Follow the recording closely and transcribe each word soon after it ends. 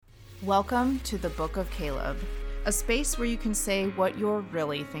Welcome to the Book of Caleb, a space where you can say what you're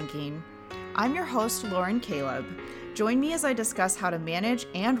really thinking. I'm your host, Lauren Caleb. Join me as I discuss how to manage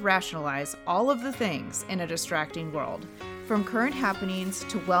and rationalize all of the things in a distracting world, from current happenings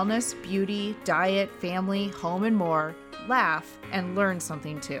to wellness, beauty, diet, family, home, and more. Laugh and learn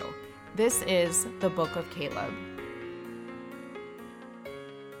something too. This is the Book of Caleb.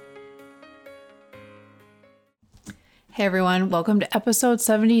 Hey everyone, welcome to episode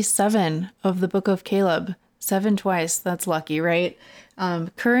 77 of the Book of Caleb. 7 twice, that's lucky, right?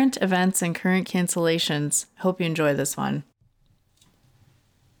 Current events and current cancellations. Hope you enjoy this one.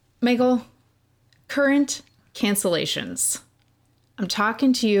 Michael, current cancellations. I'm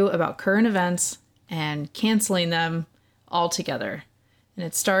talking to you about current events and canceling them all together. And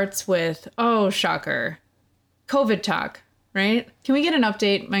it starts with, oh, shocker, COVID talk. Right? Can we get an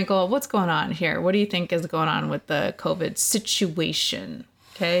update, Michael? What's going on here? What do you think is going on with the COVID situation?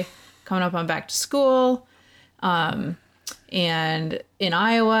 Okay. Coming up on back to school. And in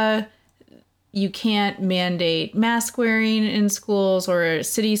Iowa, you can't mandate mask wearing in schools, or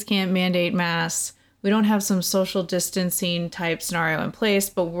cities can't mandate masks. We don't have some social distancing type scenario in place,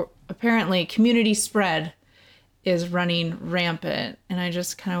 but apparently community spread is running rampant, and I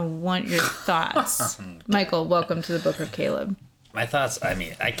just kind of want your thoughts. Michael, welcome to the Book of Caleb. My thoughts, I'm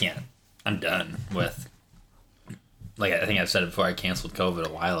done with, like, I think I've said it before, I canceled COVID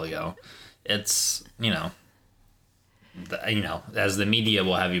a while ago. It's, as the media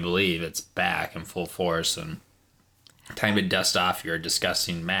will have you believe, it's back in full force, and time to dust off your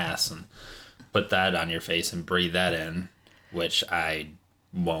disgusting mask and put that on your face and breathe that in, which I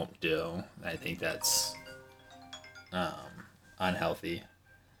won't do. I think that's unhealthy,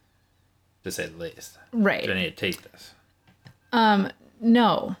 to say the least. Right. Do I need to take this?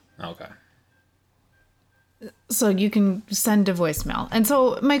 No. Okay. So you can send a voicemail. And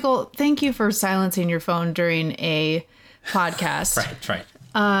so, Michael, thank you for silencing your phone during a podcast. Right.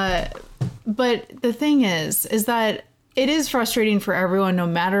 But the thing is that it is frustrating for everyone, no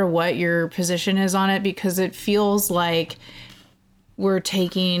matter what your position is on it, because it feels like we're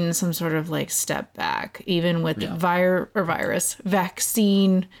taking some sort of like step back, even with virus,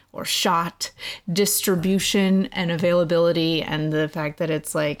 vaccine or shot distribution and availability, and the fact that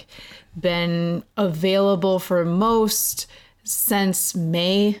it's like been available for most since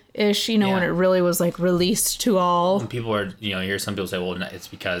May-ish, when it really was like released to all. And people are, hear some people say, well, it's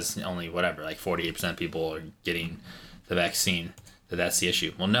because only whatever, like 48% of people are getting the vaccine, that's the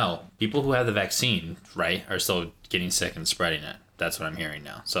issue. Well, no, people who have the vaccine, right, are still getting sick and spreading it. That's what I'm hearing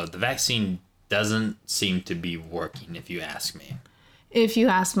now. So the vaccine doesn't seem to be working, if you ask me. If you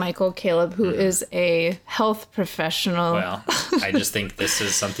ask Michael Caleb, who is a health professional. Well, I just think this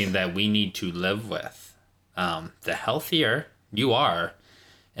is something that we need to live with. The healthier you are,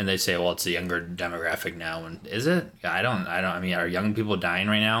 and they say, well, it's a younger demographic now. And is it? I mean, are young people dying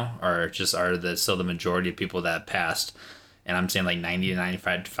right now? Or just still the majority of people that have passed? And I'm saying like 90 to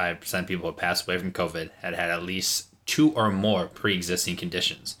 95% of people who passed away from COVID had at least 2 or more pre-existing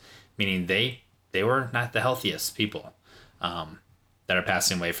conditions, meaning they were not the healthiest people that are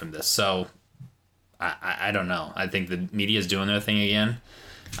passing away from this. So I don't know. I think the media is doing their thing again.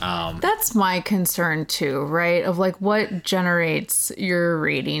 That's my concern too, right? Of like what generates your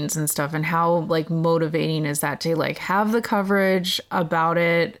ratings and stuff, and how like motivating is that to like have the coverage about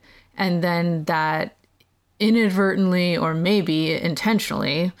it, and then that inadvertently or maybe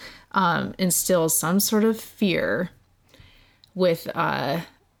intentionally instills some sort of fear with the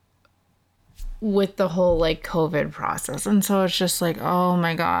whole like COVID process. And so it's just like, oh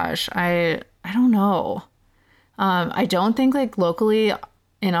my gosh, I don't know. I don't think like locally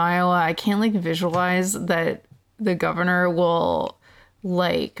in Iowa, I can't like visualize that the governor will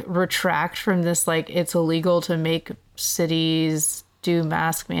like retract from this, like it's illegal to make cities do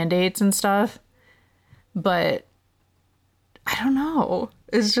mask mandates and stuff. But I don't know.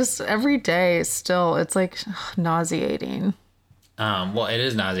 It's just every day still, it's like nauseating. Well, it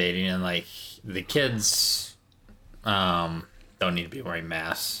is nauseating, and like the kids don't need to be wearing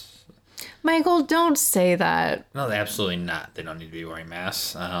masks. Michael, don't say that. No, absolutely not. They don't need to be wearing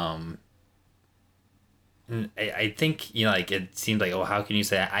masks. I think, like it seems like, oh, how can you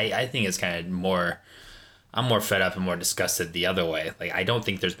say that? I think it's kind of more, I'm more fed up and more disgusted the other way. Like, I don't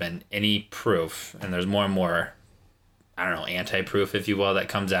think there's been any proof, and there's more and more, I don't know, anti-proof, if you will, that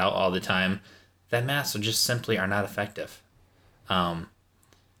comes out all the time, that masks just simply are not effective. And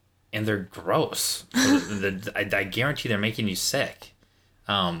they're gross. I guarantee they're making you sick.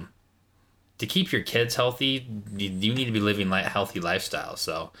 To keep your kids healthy, you need to be living healthy lifestyles.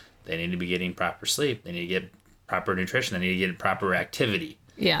 So they need to be getting proper sleep. They need to get proper nutrition. They need to get proper activity.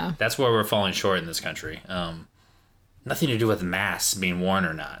 Yeah. That's where we're falling short in this country. Nothing to do with masks being worn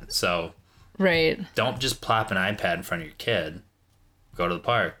or not. So Right. don't just plop an iPad in front of your kid. Go to the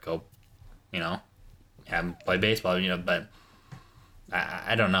park. Go, have them play baseball. But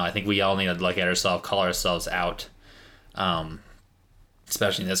I don't know. I think we all need to look at ourselves, call ourselves out,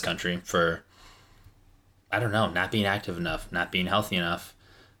 especially in this country, for, I don't know, not being active enough, not being healthy enough,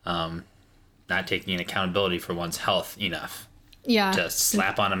 not taking accountability for one's health enough. Yeah. To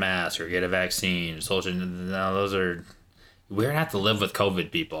slap on a mask or get a vaccine. Social, no, those are... We're going to have to live with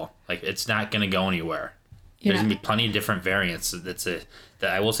COVID, people. Like, it's not going to go anywhere. There's going to be plenty of different variants. That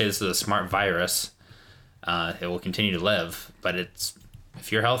I will say this is a smart virus. It will continue to live. But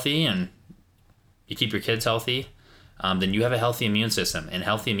if you're healthy and you keep your kids healthy, then you have a healthy immune system. And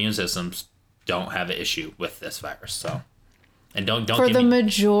healthy immune systems don't have an issue with this virus. So, and don't for give the me,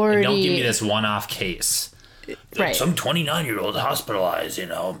 majority... and don't give me this one-off case. Right. Some 29-year-old hospitalized,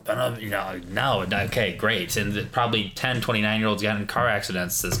 no, okay, great. And probably 10, 29-year-olds got in car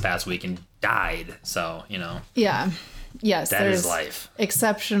accidents this past week and died. So, Yeah. Yes. that there's is life.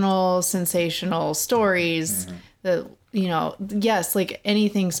 Exceptional, sensational stories that, yes, like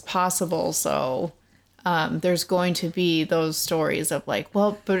anything's possible. So there's going to be those stories of like,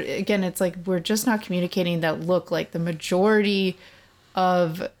 well, but again, it's like we're just not communicating that look like the majority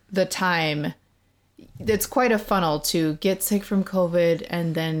of the time. It's quite a funnel to get sick from COVID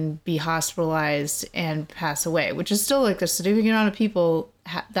and then be hospitalized and pass away, which is still like a significant amount of people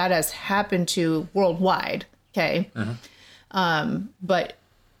that has happened to worldwide. Okay. But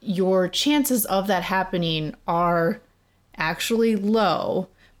your chances of that happening are actually low,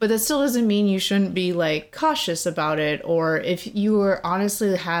 but that still doesn't mean you shouldn't be like cautious about it. Or if you are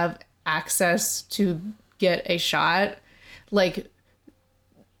honestly have access to get a shot, like,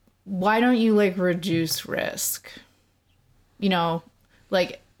 why don't you like reduce risk?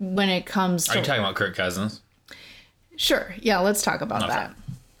 Like when it comes to... Are you talking about Kirk Cousins? Sure. Yeah, let's talk about that.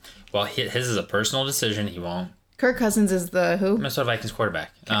 Well, his is a personal decision. He won't. Kirk Cousins is the who? Minnesota Vikings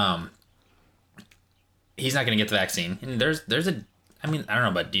quarterback. Okay. He's not going to get the vaccine. And there's I don't know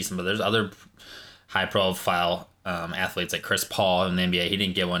about decent, but there's other high profile athletes like Chris Paul in the NBA. He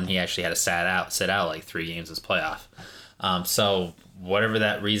didn't get one. He actually had to sit out like 3 games this playoff. So whatever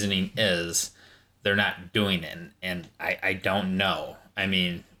that reasoning is, they're not doing it. And I don't know. I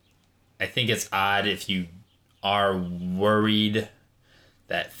mean, I think it's odd if you are worried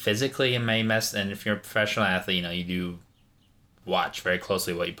that physically it may mess. And if you're a professional athlete, you do watch very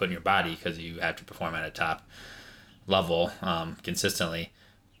closely what you put in your body because you have to perform at a top level consistently.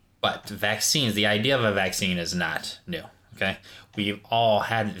 But vaccines, the idea of a vaccine is not new. Okay. We've all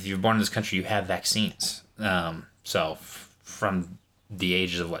had, if you're born in this country, you have vaccines. So from the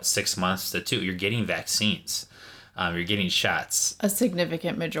ages of 6 months to 2, you're getting vaccines. You're getting shots. A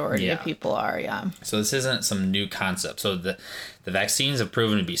significant majority of people are, yeah. So this isn't some new concept. So the vaccines have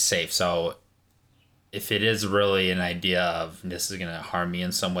proven to be safe. So if it is really an idea of this is going to harm me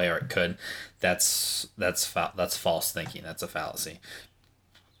in some way, or it could, that's false thinking. That's a fallacy.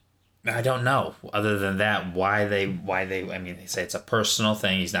 I don't know. Other than that, why they they say it's a personal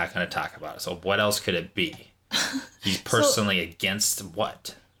thing. He's not going to talk about it. So what else could it be? He's personally against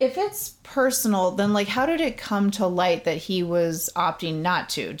what? If it's personal, then like how did it come to light that he was opting not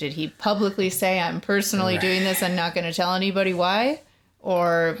to? Did he publicly say, I'm personally doing this and not going to tell anybody why?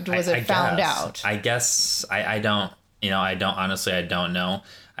 Or was it found out? I guess I don't, I don't know.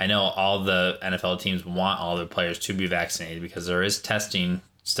 I know all the NFL teams want all their players to be vaccinated because there is testing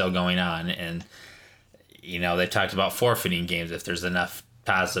still going on. And, they talked about forfeiting games if there's enough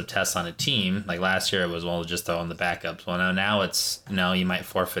positive tests on a team. Like last year it was, just throw in the backups. Well, now it's, you might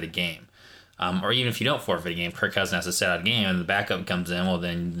forfeit a game. Or even if you don't forfeit a game, Kirk Cousins has to sit out a game and the backup comes in, well,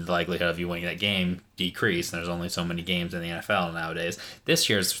 then the likelihood of you winning that game decrease. And there's only so many games in the NFL nowadays. This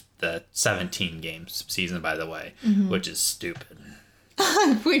year's the 17 games season, by the way, which is stupid.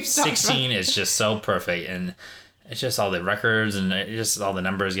 16 is just so perfect. And it's just all the records and just all the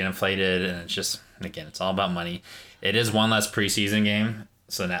numbers get inflated. And it's just, again, it's all about money. It is one less preseason game.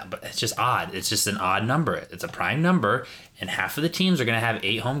 So now, but it's just odd. It's just an odd number. It's a prime number. And half of the teams are going to have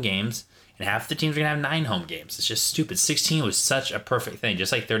 8 home games. And half the teams are going to have 9 home games. It's just stupid. 16 was such a perfect thing.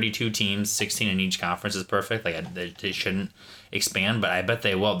 Just like 32 teams, 16 in each conference is perfect. Like they shouldn't expand, but I bet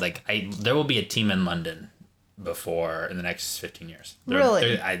they will. There will be a team in London in the next 15 years.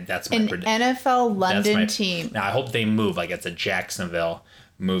 Really? That's my prediction. NFL London team. Now I hope they move. Like it's a Jacksonville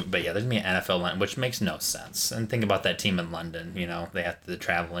move, but yeah, there's gonna be an NFL London, which makes no sense. And think about that team in London. They have to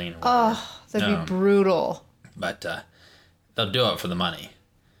traveling. Oh, that'd be brutal. But they'll do it for the money.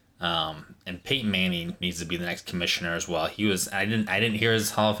 And Peyton Manning needs to be the next commissioner as well. I didn't hear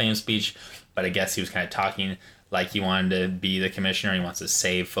his Hall of Fame speech, but I guess he was kind of talking like he wanted to be the commissioner. He wants to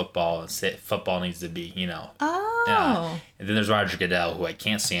save football, and football needs to be, Oh. And then there's Roger Goodell, who I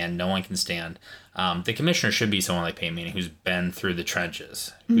can't stand. No one can stand. The commissioner should be someone like Peyton Manning, who's been through the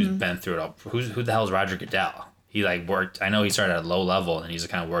trenches, who's been through it all. Who the hell is Roger Goodell? He worked. I know he started at a low level, and he's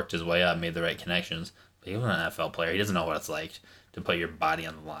kind of worked his way up, made the right connections. But he was an NFL player. He doesn't know what it's like to put your body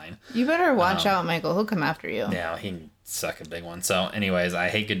on the line. You better watch out, Michael. He'll come after you. Yeah, he can suck a big one. So, anyways, I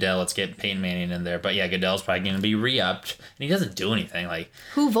hate Goodell. Let's get Peyton Manning in there. But yeah, Goodell's probably going to be re-upped, and he doesn't do anything. Like,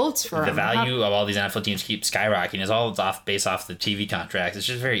 who votes for him? The value of all these NFL teams keep skyrocketing. It's all based off the TV contracts. It's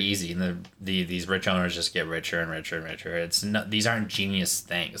just very easy, and these rich owners just get richer and richer and richer. These aren't genius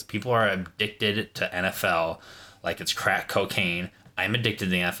things. People are addicted to NFL like it's crack cocaine. I'm addicted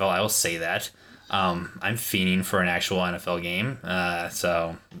to the NFL. I will say that. I'm fiending for an actual NFL game.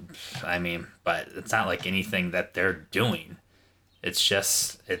 But it's not like anything that they're doing. It's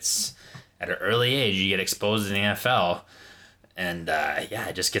at an early age, you get exposed to the NFL, and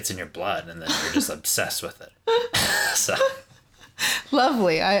it just gets in your blood, and then you're just obsessed with it. So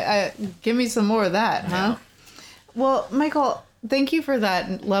lovely. I give me some more of that, huh? Well, Michael, thank you for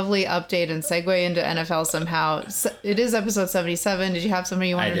that lovely update and segue into NFL somehow. It is episode 77. Did you have somebody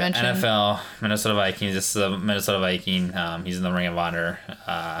you wanted to mention? NFL, Minnesota Vikings. This is a Minnesota Viking. He's in the Ring of Honor.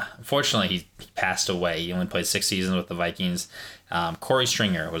 Unfortunately, he passed away. He only played 6 seasons with the Vikings. Corey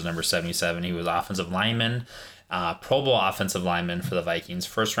Stringer was number 77. He was offensive lineman, Pro Bowl offensive lineman for the Vikings.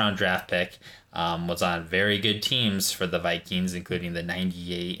 First round draft pick. Was on very good teams for the Vikings, including the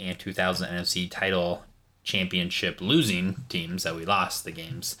 98 and 2000 NFC title championship losing teams that we lost the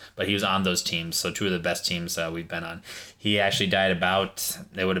games, but he was on those teams, so 2 of the best teams we've been on. He actually died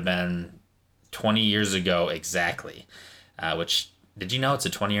it would have been 20 years ago exactly, which, did you know it's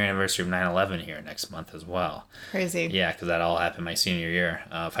a 20-year anniversary of 9/11 here next month as well? Crazy. Yeah, because that all happened my senior year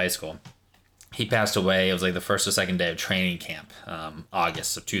of high school. He passed away. It was like the first or second day of training camp,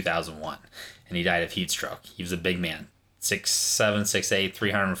 August of 2001, and he died of heat stroke. He was a big man, 6'7", 6'8",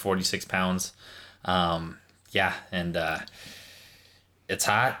 346 pounds. It's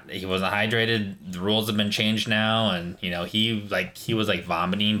hot. He wasn't hydrated. The rules have been changed now, and he was like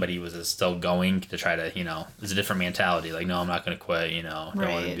vomiting, but he was still going to try to, it's a different mentality. Like, no, I'm not going to quit. Don't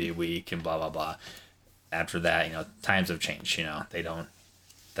want to be weak and blah blah blah. After that, times have changed. They don't.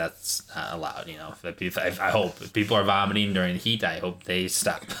 That's not allowed. I hope if people are vomiting during the heat, I hope they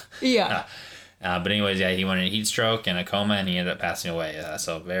stop. Yeah. But anyways, he went in a heat stroke and a coma, and he ended up passing away.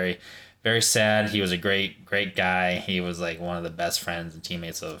 So very, very sad. He was a great, great guy. He was like one of the best friends and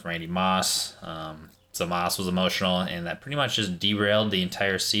teammates of Randy Moss. So Moss was emotional, and that pretty much just derailed the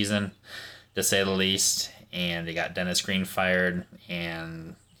entire season, to say the least. And they got Dennis Green fired,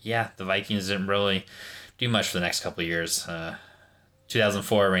 and the Vikings didn't really do much for the next couple of years.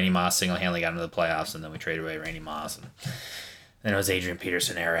 2004, Randy Moss single-handedly got into the playoffs, and then we traded away Randy Moss. And then it was Adrian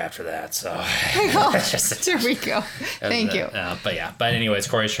Peterson era after that. So there we go. Thank you. But anyways,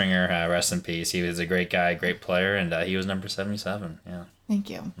 Corey Stringer, rest in peace. He was a great guy, great player, and he was number 77. Yeah. Thank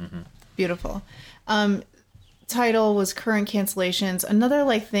you. Mm-hmm. Beautiful. Title was current cancellations.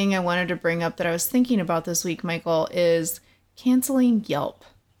 Another thing I wanted to bring up that I was thinking about this week, Michael, is canceling Yelp.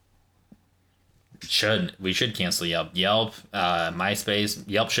 We should cancel Yelp. MySpace.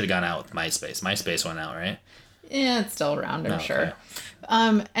 Yelp should have gone out with MySpace. MySpace went out, right? Yeah, it's still around, I'm sure.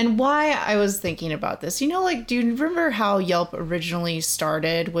 And why I was thinking about this, do you remember how Yelp originally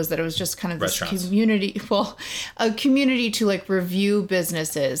started? Was that it was just kind of this community, a community to review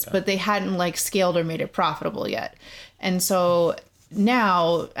businesses, but they hadn't scaled or made it profitable yet. And so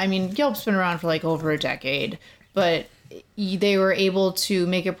now, Yelp's been around for over a decade, but they were able to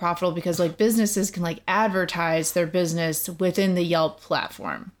make it profitable because businesses can advertise their business within the Yelp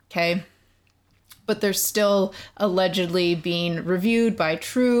platform. Okay. But they're still allegedly being reviewed by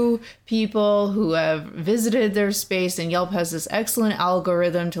true people who have visited their space, and Yelp has this excellent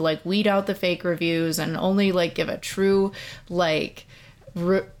algorithm to weed out the fake reviews and only give a true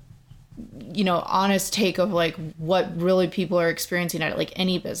honest take of what really people are experiencing at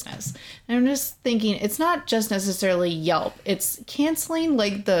any business. And I'm just thinking it's not just necessarily Yelp, it's canceling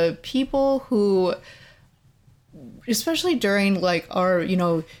the people who, especially during our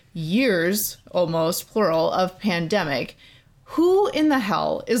years, almost plural, of pandemic, who in the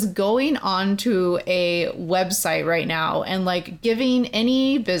hell is going onto a website right now and giving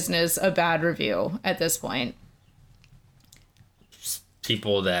any business a bad review at this point?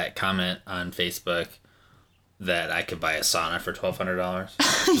 People that comment on Facebook that I could buy a sauna for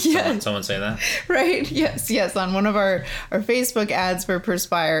 $1,200. Yeah. Someone say that? Right. Yes. On one of our Facebook ads for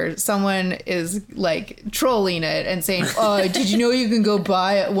Perspire, someone is like trolling it and saying, "Oh, did you know you can go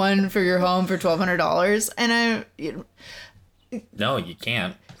buy one for your home for $1,200?" And No, you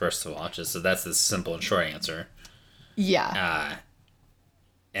can't. First of all, just so that's the simple and short answer. Yeah.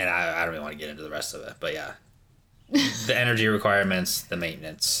 And I don't even want to get into the rest of it, but yeah, the energy requirements, the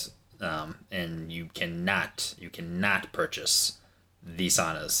maintenance, and you cannot purchase the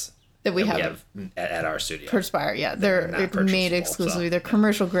saunas that we have at our studio. Perspire, yeah, they're made exclusively. They're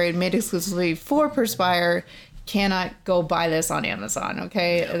commercial grade, made exclusively for Perspire. Cannot go buy this on Amazon.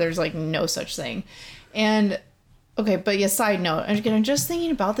 Okay, yep. There's like no such thing. And okay, but yeah, side note, again, I'm just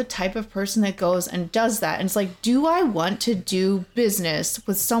thinking about the type of person that goes and does that. And it's like, do I want to do business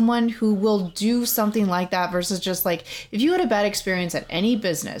with someone who will do something like that versus just like, if you had a bad experience at any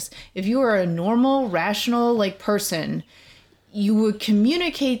business, if you are a normal, rational, like person, you would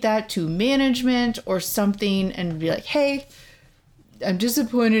communicate that to management or something and be like, hey, I'm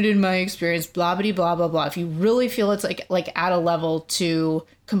disappointed in my experience, blah, blah, blah, blah, blah. If you really feel it's like at a level to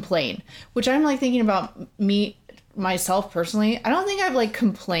complain, which I'm like thinking about myself personally, I don't think I've like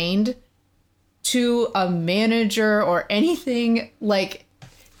complained to a manager or anything like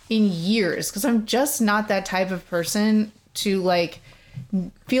in years, because I'm just not that type of person to like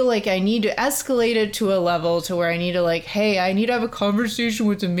feel like I need to escalate it to a level to where I need to like, hey, I need to have a conversation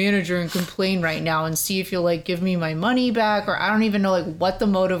with the manager and complain right now and see if you'll like give me my money back, or I don't even know like what the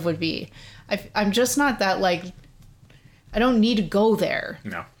motive would be. I'm just not that like, I don't need to go there.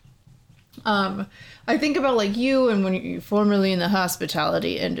 No. I think about like you and when you're formerly in the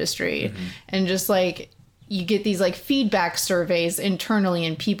hospitality industry, and just like you get these like feedback surveys internally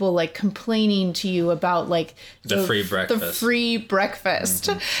and people like complaining to you about like the free breakfast. The free breakfast.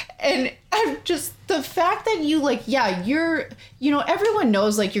 And I'm just, the fact that you like, yeah, you're, you know, everyone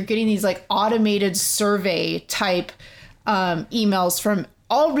knows like you're getting these like automated survey type emails from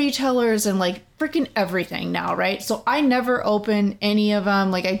all retailers and like freaking everything now, right? So I never open any of them.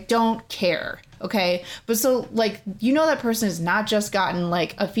 Like I don't care. Okay. But so like, you know, that person has not just gotten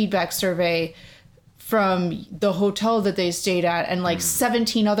like a feedback survey from the hotel that they stayed at and like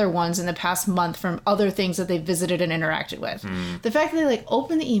 17 other ones in the past month from other things that they visited and interacted with. The fact that they like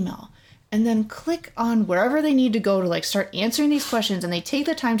open the email and then click on wherever they need to go to like start answering these questions, and they take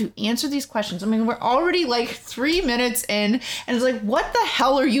the time to answer these questions. I mean, we're already like 3 minutes in and it's like, what the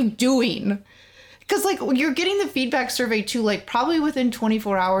hell are you doing? Because like you're getting the feedback survey too, like probably within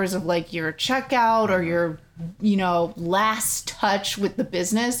 24 hours of like your checkout or your, you know, last touch with the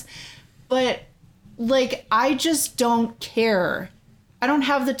business. But like, I just don't care. I don't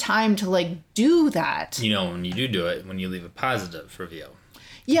have the time to like do that. You know, when you do it, when you leave a positive review.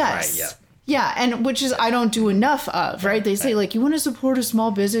 Yes. Right, yeah. Yeah, and which is I don't do enough of, right? They say like, you want to support a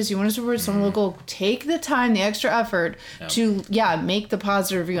small business, you want to support someone local, take the time, the extra effort to make the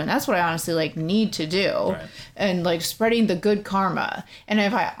positive review. And that's what I honestly like need to do. Right. And like spreading the good karma. And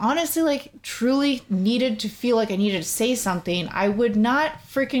if I honestly like truly needed to feel like I needed to say something, I would not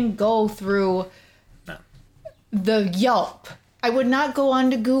freaking go through the Yelp. I would not go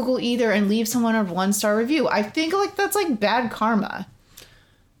on to Google either and leave someone a 1-star review. I think like that's like bad karma.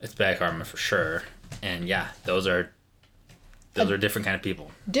 It's bad karma for sure. And yeah, those are different kind of people.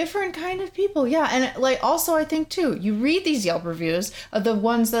 Different kind of people, yeah. And like also I think too, you read these Yelp reviews of the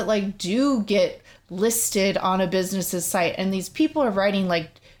ones that like do get listed on a business's site, and these people are writing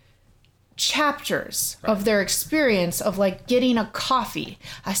like chapters of their experience of like getting a coffee.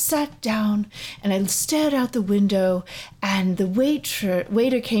 I sat down and I stared out the window, and the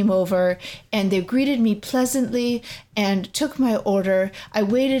waiter came over and they greeted me pleasantly and took my order. I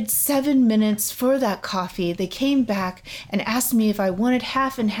waited 7 minutes for that coffee. They came back and asked me if I wanted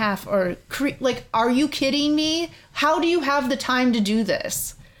half and half or like, are you kidding me? How do you have the time to do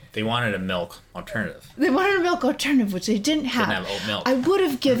this? They wanted a milk alternative. Which they didn't have. Didn't have oat milk. I would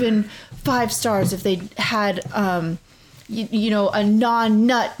have given 5 stars if they had, you know, a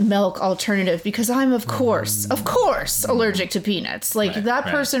non-nut milk alternative, because I'm of course, allergic to peanuts. Like that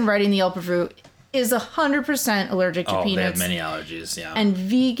person writing the Yelp review is 100% allergic to peanuts. They have many allergies, yeah. And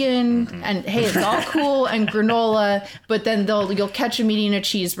vegan, and hey, it's all cool, and granola, but then you'll catch them eating a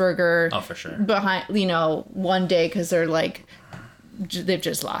cheeseburger. Oh, for sure. Behind, you know, one day because they're like, they've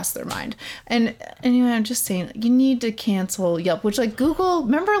just lost their mind. And anyway, I'm just saying, you need to cancel Yelp, which like Google,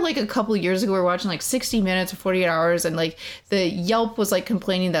 remember like a couple of years ago we were watching like 60 Minutes or 48 Hours, and like the Yelp was like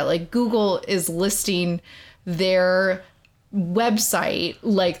complaining that like Google is listing their website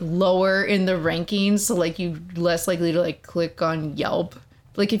like lower in the rankings, so like you less likely to like click on Yelp.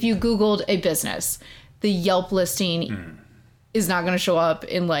 Like if you Googled a business, the Yelp listing is not going to show up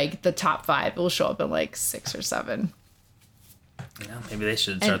in like the top 5. It will show up in like 6 or 7. Maybe they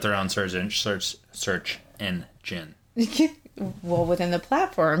should start their own search engine. Well, within the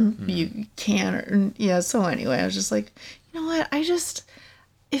platform, you can. So anyway, I was just like, you know what?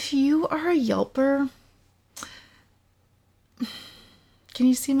 If you are a Yelper, can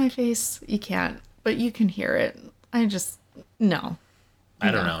you see my face? You can't, but you can hear it. No.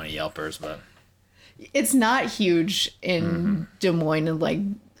 I don't know any Yelpers, but it's not huge in Des Moines and like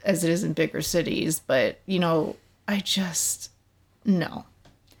as it is in bigger cities, but no.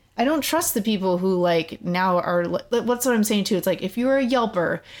 I don't trust the people who like now are, what's what I'm saying too. It's like, if you're a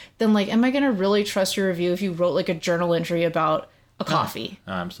Yelper, then like, am I going to really trust your review if you wrote like a journal entry about a coffee?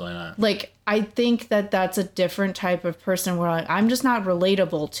 No, absolutely not. Like, I think that that's a different type of person where like, I'm just not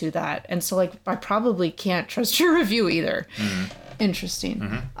relatable to that. And so like, I probably can't trust your review either.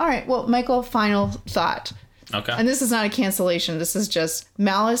 Interesting. All right. Well, Michael, final thought. Okay. And this is not a cancellation. This is just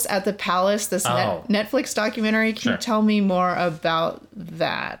Malice at the Palace, this Netflix documentary. Can you tell me more about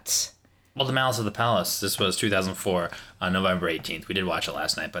that? Well, The Malice at the Palace, this was 2004 on November 18th. We did watch it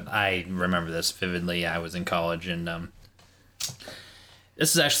last night, but I remember this vividly. I was in college, and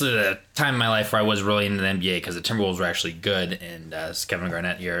this is actually the time in my life where I was really into the NBA because the Timberwolves were actually good, and Kevin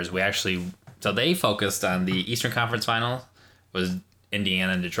Garnett years. So they focused on the Eastern Conference Final, was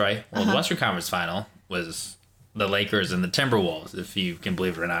Indiana and Detroit. Well, the Western Conference Final was the Lakers and the Timberwolves, if you can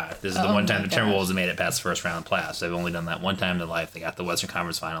believe it or not. This is the one time the Timberwolves have made it past the first round of the playoffs. They've only done that one time in their life. They got the Western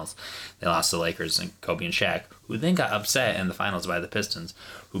Conference Finals. They lost to the Lakers and Kobe and Shaq, who then got upset in the finals by the Pistons,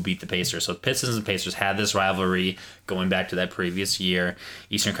 who beat the Pacers. So Pistons and Pacers had this rivalry going back to that previous year,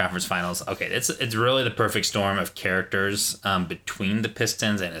 Eastern Conference Finals. Okay, it's really the perfect storm of characters between the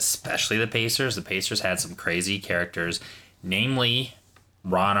Pistons and especially the Pacers. The Pacers had some crazy characters, namely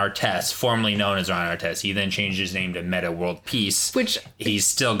Ron Artest, formerly known as Ron Artest. He then changed his name to Meta World Peace, which he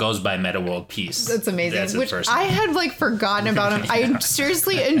still goes by Meta World Peace. That's amazing. Which I had like forgotten about him. I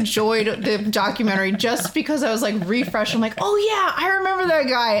seriously enjoyed the documentary just because I was like refreshed. I'm like, oh yeah, I remember that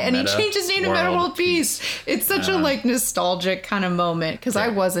guy, and he changed his name to Meta World Peace. It's such a like nostalgic kind of moment because I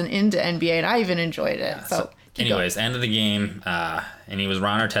wasn't into NBA and I even enjoyed it. So anyways, end of the game, and he was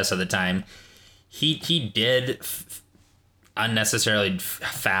Ron Artest at the time. He did unnecessarily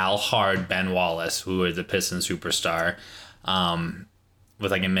foul hard Ben Wallace, who was the Pistons superstar,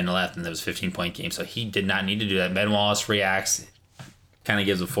 with like a minute left, and there was a 15-point game. So he did not need to do that. Ben Wallace reacts, kind of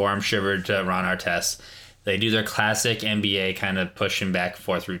gives a forearm shiver to Ron Artest. They do their classic NBA kind of pushing back and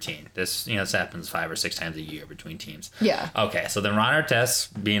forth routine. This happens 5 or 6 times a year between teams. Yeah. Okay, so then Ron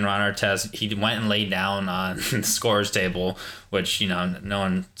Artest, being Ron Artest, he went and laid down on the scorer's table, which, no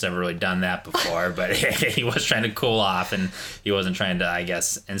one's ever really done that before, but he was trying to cool off, and he wasn't trying to, I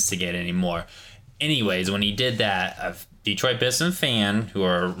guess, instigate anymore. Anyways, when he did that, a Detroit Pistons fan, who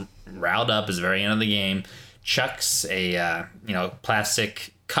are riled up at the very end of the game, chucks a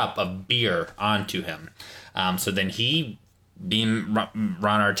plastic cup of beer onto him. So then he, being Ron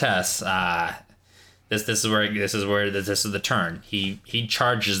Artest, this is the turn. He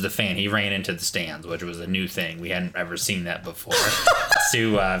charges the fan. He ran into the stands, which was a new thing. We hadn't ever seen that before.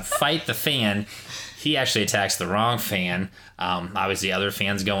 To fight the fan, he actually attacks the wrong fan. Obviously, other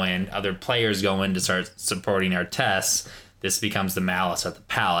fans go in, other players go in to start supporting Artest. This becomes the Malice at the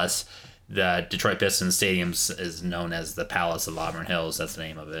Palace. The Detroit Pistons Stadium is known as the Palace of Auburn Hills. That's the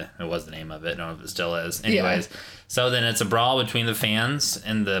name of it. It was the name of it. I don't know if it still is. Anyways, So then it's a brawl between the fans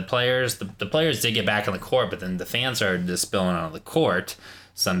and the players. The players did get back on the court, but then the fans started just spilling on the court.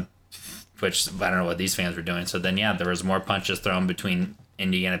 Which I don't know what these fans were doing. So then, there was more punches thrown between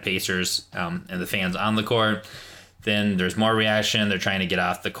Indiana Pacers and the fans on the court. Then there's more reaction. They're trying to get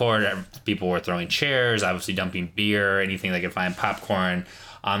off the court. People were throwing chairs, obviously dumping beer, anything they could find, popcorn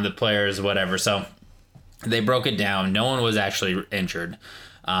on the players, whatever. So they broke it down. No one was actually injured.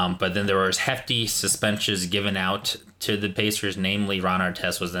 But then there was hefty suspensions given out to the Pacers, namely Ron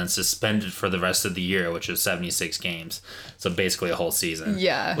Artest was then suspended for the rest of the year, which was 76 games. So basically a whole season.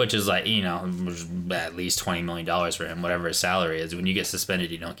 Yeah. Which is like, at least $20 million for him, whatever his salary is. When you get suspended,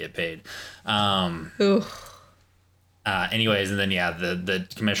 you don't get paid. Anyways, and then, the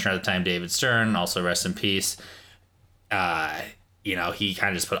commissioner at the time, David Stern, also rest in peace, he kind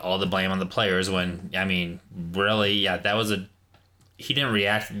of just put all the blame on the players when, really, that was he didn't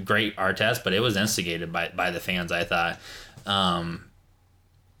react great, Artest, but it was instigated by the fans, I thought.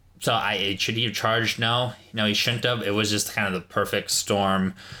 So should he have charged? No, he shouldn't have. It was just kind of the perfect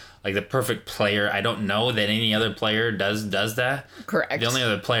storm like the perfect player. I don't know that any other player does that. Correct. The only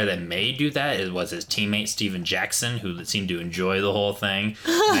other player that may do that was his teammate Steven Jackson, who seemed to enjoy the whole thing.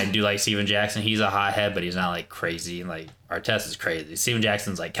 I do like Steven Jackson. He's a hothead, but he's not like crazy. Like Artest is crazy. Steven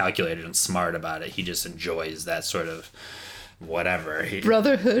Jackson's like calculated and smart about it. He just enjoys that sort of whatever.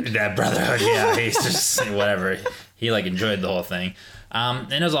 Brotherhood. That brotherhood, yeah. He's just whatever. He like enjoyed the whole thing.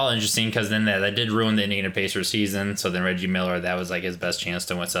 And it was all interesting because then that did ruin the Indiana Pacers season. So then Reggie Miller, that was like his best chance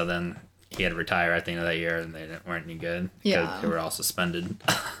to win. So then he had to retire at the end of that year, and they weren't any good because they were all suspended.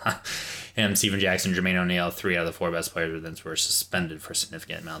 Him, Steven Jackson, Jermaine O'Neal, 3 out of the 4 best players then were suspended for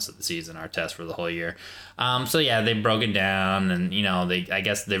significant amounts of the season. Artest for the whole year. So yeah, they broke it down, and I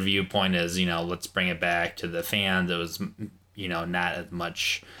guess their viewpoint is let's bring it back to the fans. It was not as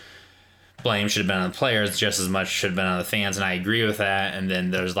much blame should have been on the players, just as much should have been on the fans, and I agree with that. And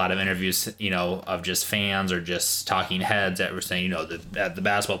then there's a lot of interviews, of just fans or just talking heads that were saying, the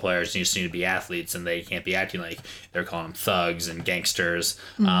basketball players just need to be athletes, and they can't be acting like they're calling them thugs and gangsters,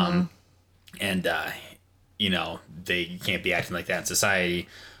 and they can't be acting like that in society.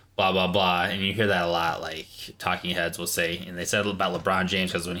 Blah, blah, blah. And you hear that a lot, like talking heads will say, and they said about LeBron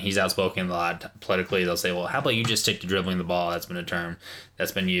James, because when he's outspoken a lot politically, they'll say, well, how about you just stick to dribbling the ball? That's been a term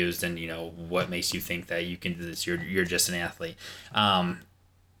that's been used. And, what makes you think that you can do this? You're just an athlete.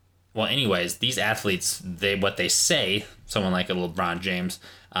 Well, anyways, these athletes, what they say, someone like a LeBron James,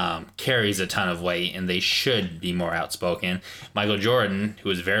 carries a ton of weight, and they should be more outspoken. Michael Jordan, who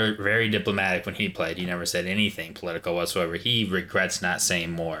was very, very diplomatic when he played, he never said anything political whatsoever. He regrets not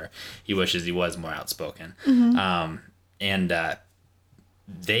saying more. He wishes he was more outspoken.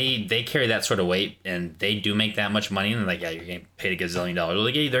 They carry that sort of weight, and they do make that much money. And you're getting paid a gazillion dollars.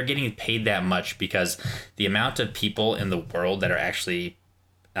 Well, they're getting paid that much because the amount of people in the world that are actually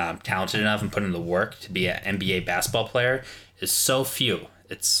talented enough and put in the work to be an NBA basketball player is so few.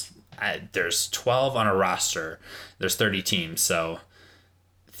 There's 12 on a roster. There's 30 teams, so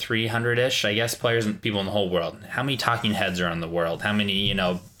 300-ish, I guess, players and people in the whole world. How many talking heads are in the world? How many,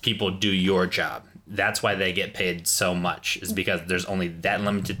 people do your job? That's why they get paid so much, is because there's only that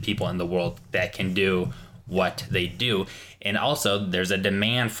limited people in the world that can do what they do. And also, there's a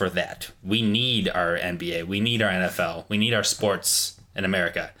demand for that. We need our NBA. We need our NFL. We need our sports in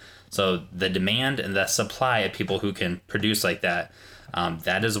America. So the demand and the supply of people who can produce like that,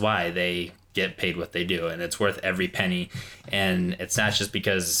 that is why they get paid what they do, and it's worth every penny. And it's not just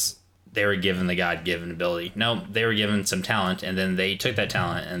because they were given the God-given ability. No, they were given some talent, and then they took that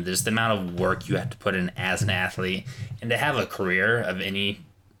talent, and there's the amount of work you have to put in as an athlete, and to have a career of any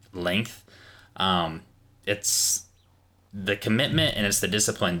length, it's the commitment, and it's the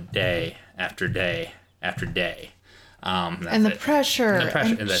discipline day after day after day. And the pressure.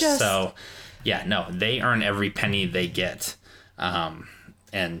 So, yeah, no, they earn every penny they get.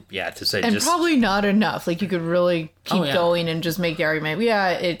 And yeah, to say, and just probably not enough. Like, you could really keep going and just make the argument.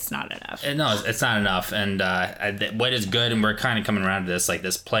 Yeah, it's not enough. No, it's not enough. And what is good, and we're kind of coming around to this, like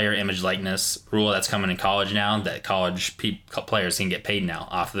this player image likeness rule that's coming in college now, that college players can get paid now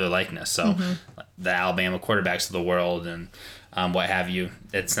off of their likeness. So the Alabama quarterbacks of the world and what have you,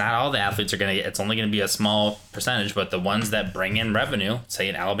 it's not all the athletes are going to get. It's only going to be a small percentage, but the ones that bring in revenue, say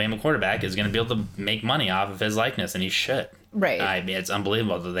an Alabama quarterback, is going to be able to make money off of his likeness, and he should. Right. I mean, it's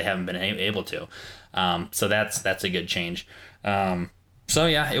unbelievable that they haven't been able to. So that's a good change. So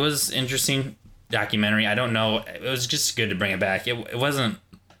yeah, it was interesting documentary. I don't know. It was just good to bring it back. It wasn't.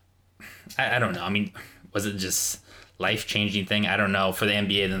 I don't know. I mean, was it just life-changing thing? I don't know. For the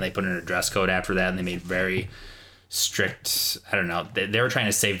NBA, then they put in a dress code after that, and they made very strict. I don't know. They were trying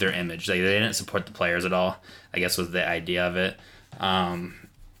to save their image. Like, they didn't support the players at all, I guess, was the idea of it.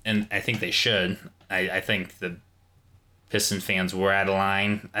 And I think they should. I think the Piston fans were out of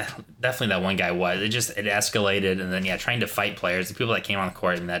line. Definitely that one guy was. It escalated, and then trying to fight players, the people that came on the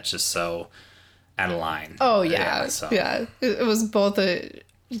court, and that's just so out of line. Oh yeah, yeah. It was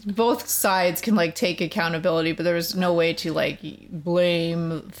both sides can take accountability, but there was no way to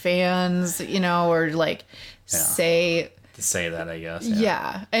blame fans, or say. To say that, I guess.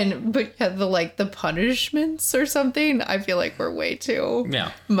 Yeah. But the punishments or something, I feel like were way too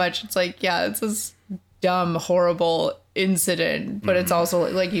much. It's it's this dumb, horrible incident, but it's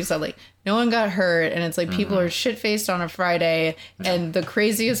also, like you said, no one got hurt, and it's people are shit-faced on a Friday, and the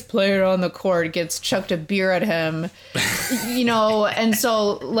craziest player on the court gets chucked a beer at him, and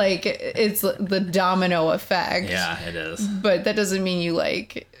so, it's the domino effect. Yeah, it is. But that doesn't mean you, I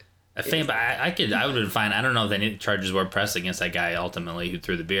think, but I would have been fine. I don't know if any charges were pressed against that guy ultimately who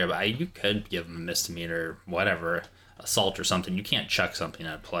threw the beer, but you could give him a misdemeanor, whatever, assault or something. You can't chuck something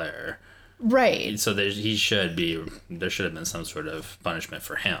at a player. Right. So there should have been some sort of punishment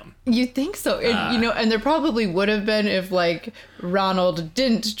for him. You think so? And, and there probably would have been if, like, Ronald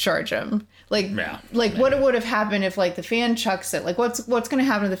didn't charge him. Like, Yeah, what would have happened if, like, the fan chucks it? Like, what's going to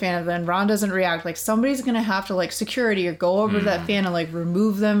happen to the fan if then Ron doesn't react? Like, somebody's going to have to, like, security or go over to that fan and, like,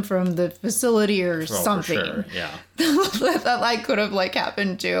 remove them from the facility or something. For sure. Yeah. that, like, could have, like,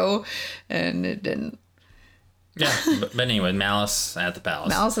 happened, too. And it didn't. Yeah, but anyway, Malice at the Palace.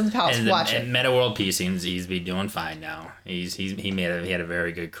 Malice at the Palace, watch it. And Meta World Piecings, he's been doing fine now. He had a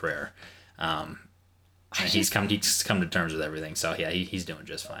very good career. He's come to terms with everything. So yeah, he's doing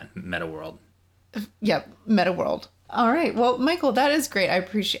just fine. Meta World. Yep, Meta World. All right, well, Michael, that is great.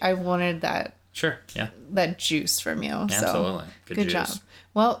 I wanted that. Sure. Yeah. That juice from you. Absolutely. So, good job.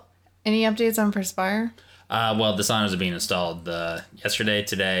 Well, any updates on Perspire? Well, the signers are being installed yesterday,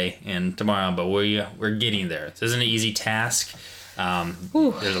 today, and tomorrow, but we're getting there. This isn't an easy task.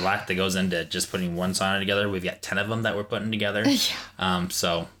 There's a lot that goes into just putting one signer together. We've got 10 of them that we're putting together. Yeah.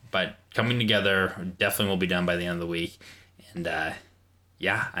 But coming together definitely will be done by the end of the week. And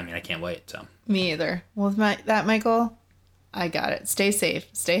yeah, I mean, I can't wait. So me either. Well, with that, Michael, I got it. Stay safe,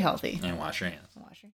 stay healthy, and wash your hands.